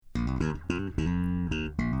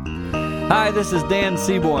Hi, this is Dan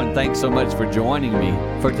Seaborn. Thanks so much for joining me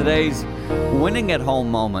for today's Winning at Home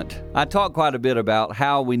moment. I talk quite a bit about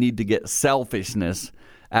how we need to get selfishness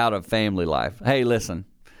out of family life. Hey, listen,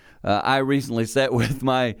 I recently sat with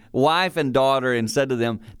my wife and daughter and said to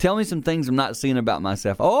them, tell me some things I'm not seeing about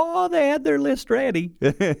myself. Oh, they had their list ready.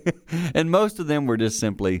 And most of them were just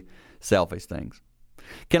simply selfish things.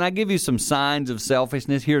 Can I give you some signs of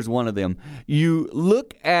selfishness? Here's one of them. You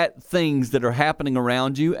look at things that are happening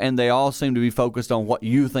around you, and they all seem to be focused on what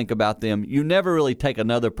you think about them. You never really take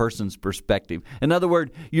another person's perspective. In other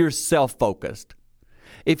words, you're self-focused.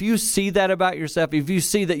 If you see that about yourself, if you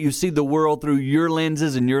see that you see the world through your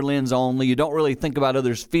lenses and your lens only, you don't really think about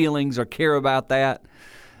others' feelings or care about that,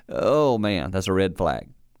 oh man, that's a red flag.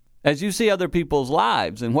 As you see other people's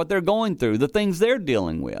lives and what they're going through, the things they're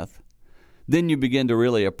dealing with, then you begin to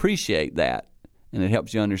really appreciate that, and it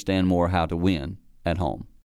helps you understand more how to win at home.